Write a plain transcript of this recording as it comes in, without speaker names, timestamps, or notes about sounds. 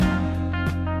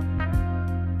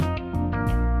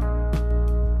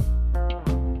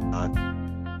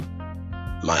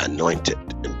my anointed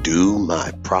and do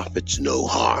my prophets no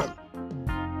harm.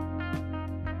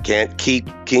 Can't keep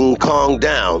King Kong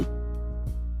down.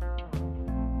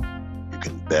 You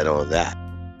can bet on that.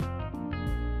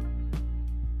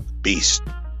 Beast.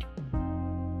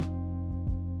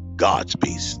 God's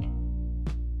beast.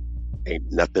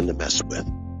 Ain't nothing to mess with.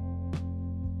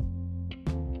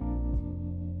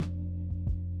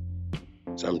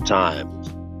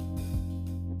 Sometimes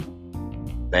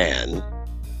man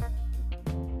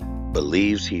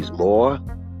believes he's more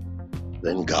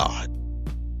than God.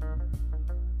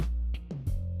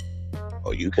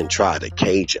 Or you can try to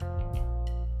cage him,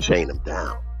 chain him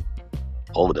down,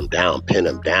 hold him down, pin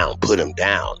him down, put him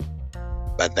down.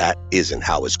 But that isn't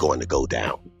how it's going to go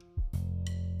down.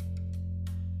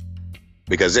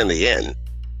 Because in the end,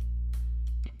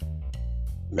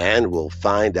 man will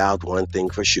find out one thing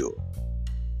for sure.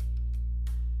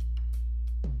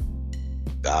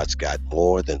 God's got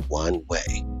more than one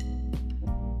way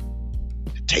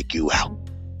to take you out.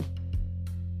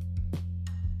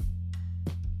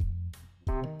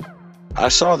 I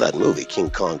saw that movie, King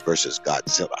Kong versus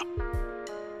Godzilla.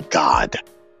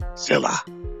 Godzilla.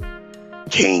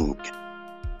 King.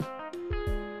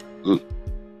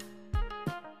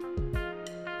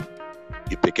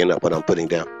 You picking up what I'm putting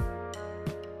down?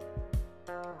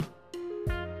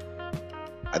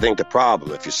 I think the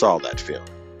problem, if you saw that film,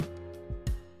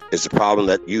 is the problem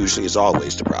that usually is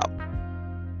always the problem.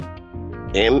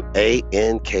 M-A-N-K-I-N-D.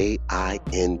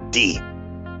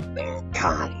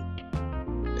 Mankind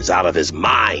is out of his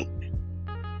mind.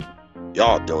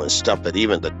 Y'all doing stuff that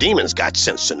even the demons got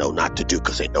sense to know not to do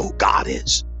because they know who God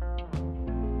is.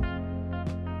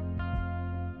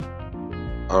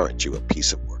 Aren't you a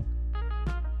piece of work?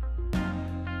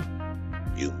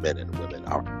 You men and women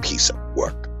are a piece of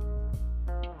work.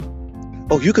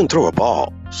 Oh, you can throw a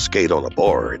ball, skate on a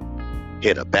board,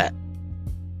 hit a bat,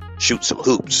 shoot some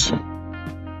hoops,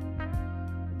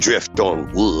 drift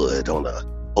on wood on an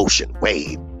ocean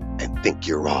wave, and think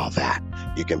you're all that.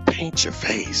 You can paint your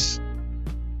face,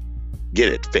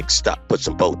 get it fixed up, put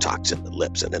some Botox in the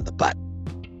lips and in the butt.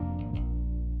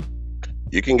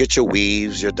 You can get your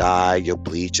weaves, your dye, your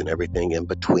bleach, and everything in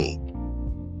between.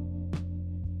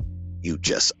 You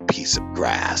just a piece of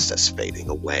grass that's fading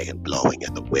away and blowing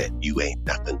in the wind. You ain't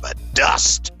nothing but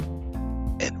dust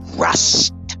and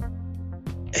rust.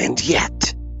 And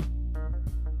yet,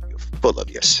 you're full of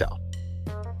yourself.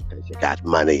 Because you got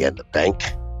money in the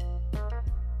bank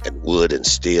and wood and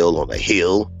steel on a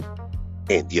hill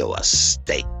in your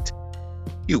estate.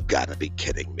 You gotta be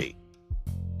kidding me.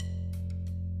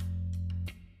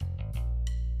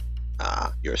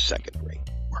 You're second rate.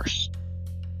 Worse.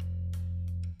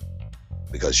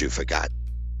 Because you forgot.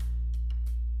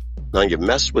 Now you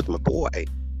mess with my boy.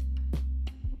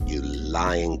 You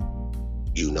lying,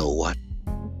 you know what?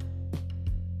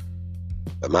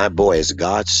 But my boy is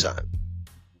God's son.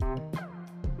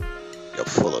 You're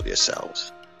full of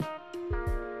yourselves.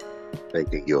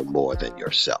 Thinking you're more than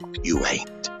yourself. You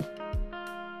ain't.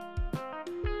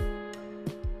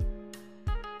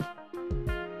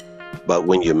 But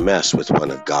when you mess with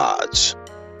one of God's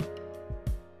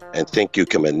and think you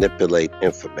can manipulate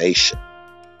information,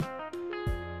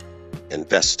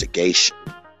 investigation,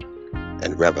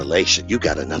 and revelation, you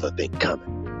got another thing coming.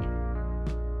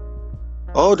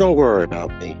 Oh, don't worry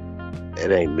about me. It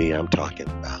ain't me I'm talking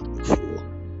about, you fool.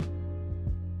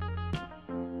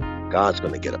 God's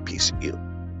going to get a piece of you.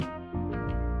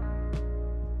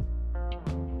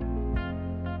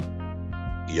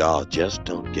 Y'all just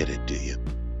don't get it, do you?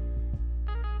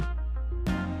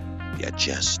 You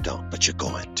just don't, but you're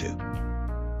going to.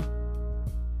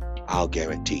 I'll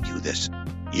guarantee you this.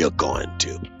 You're going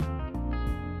to.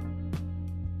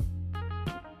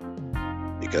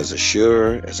 Because as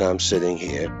sure as I'm sitting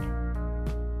here,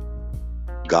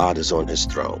 God is on his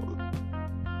throne.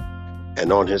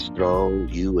 And on his throne,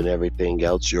 you and everything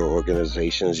else, your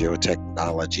organizations, your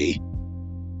technology,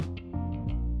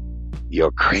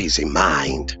 your crazy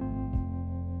mind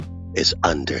is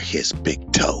under his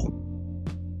big toe,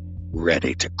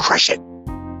 ready to crush it.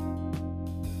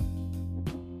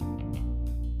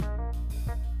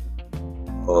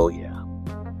 Oh, yeah.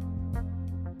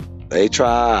 They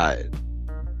tried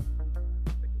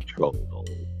to control old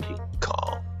King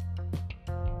Kong.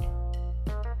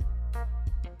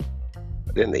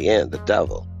 But in the end, the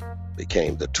devil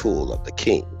became the tool of the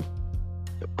king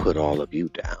to put all of you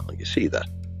down. You see, the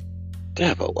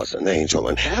devil was an angel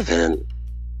in heaven.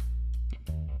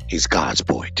 He's God's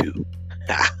boy, too.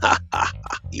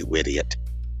 You idiot.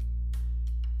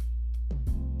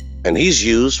 And he's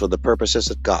used for the purposes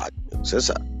that God uses,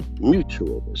 a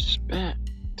mutual respect.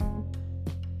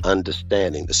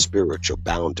 understanding the spiritual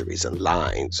boundaries and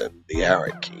lines and the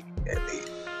hierarchy and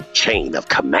the chain of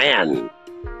command.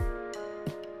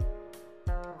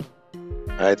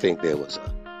 I think there was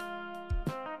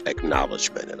an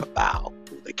acknowledgement and a bow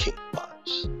who the king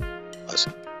was.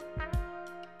 Wasn't it?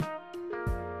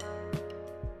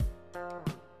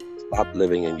 Stop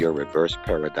living in your reverse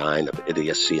paradigm of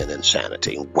idiocy and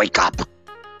insanity. Wake up!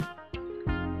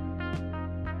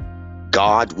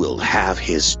 God will have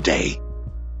his day.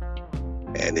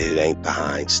 And it ain't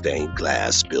behind stained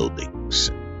glass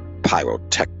buildings,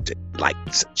 pyrotechnic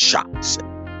lights and shots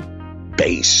and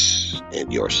bass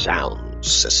in your sound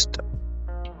system.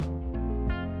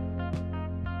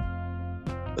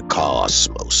 The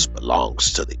cosmos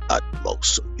belongs to the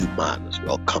utmost, so you might as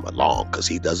well come along because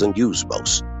he doesn't use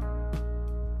most.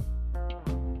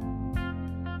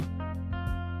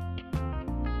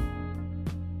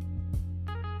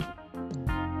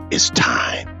 It's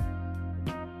time